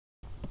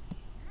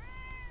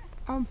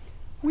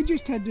We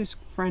just had this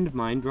friend of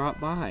mine drop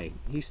by.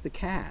 He's the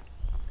cat.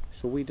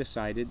 So we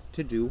decided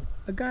to do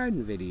a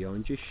garden video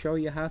and just show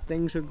you how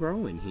things are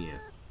growing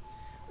here.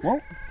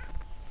 Well,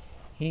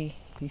 he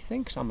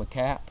thinks I'm a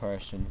cat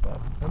person, but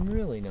I'm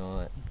really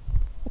not.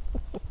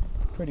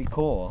 Pretty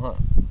cool, huh?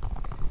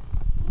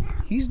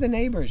 He's the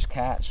neighbor's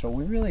cat, so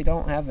we really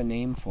don't have a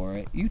name for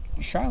it.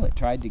 Charlotte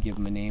tried to give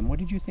him a name. What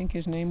did you think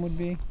his name would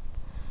be?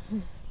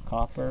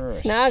 Copper? Or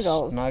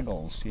Snuggles.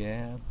 Snuggles,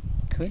 yeah.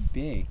 Could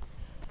be.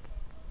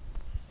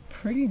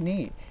 Pretty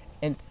neat.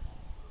 And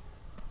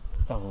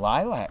the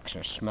lilacs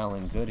are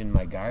smelling good in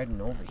my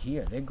garden over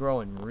here. They're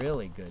growing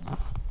really good.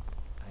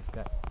 I've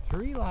got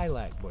 3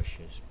 lilac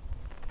bushes.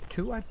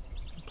 2 I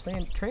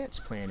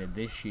transplanted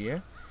this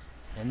year,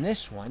 and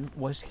this one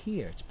was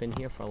here. It's been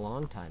here for a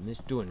long time. It's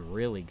doing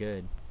really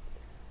good.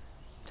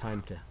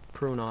 Time to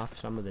prune off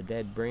some of the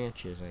dead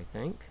branches, I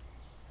think.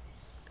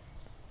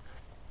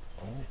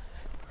 Oh.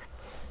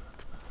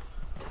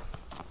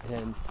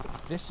 And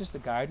this is the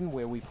garden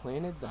where we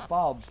planted the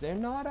bulbs. They're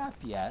not up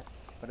yet,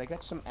 but I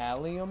got some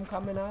allium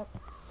coming up,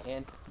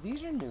 and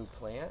these are new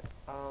plant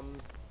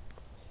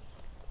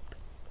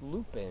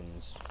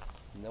lupins,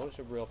 and those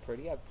are real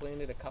pretty. I've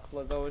planted a couple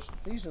of those.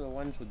 These are the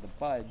ones with the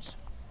buds.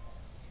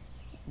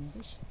 And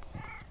this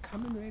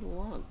coming right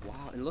along.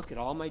 Wow, and look at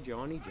all my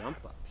Johnny jump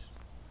ups.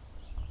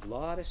 A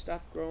lot of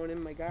stuff growing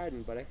in my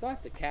garden, but I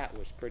thought the cat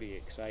was pretty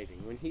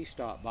exciting. When he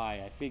stopped by,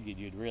 I figured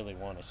you'd really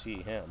want to see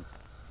him.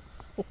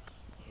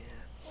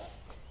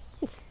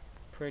 Yeah.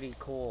 Pretty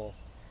cool.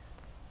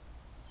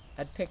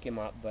 I'd pick him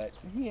up, but,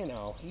 you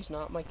know, he's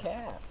not my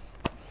cat.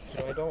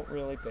 So I don't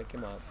really pick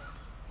him up.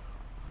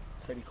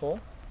 Pretty cool.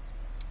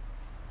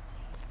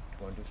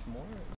 Want to do some more?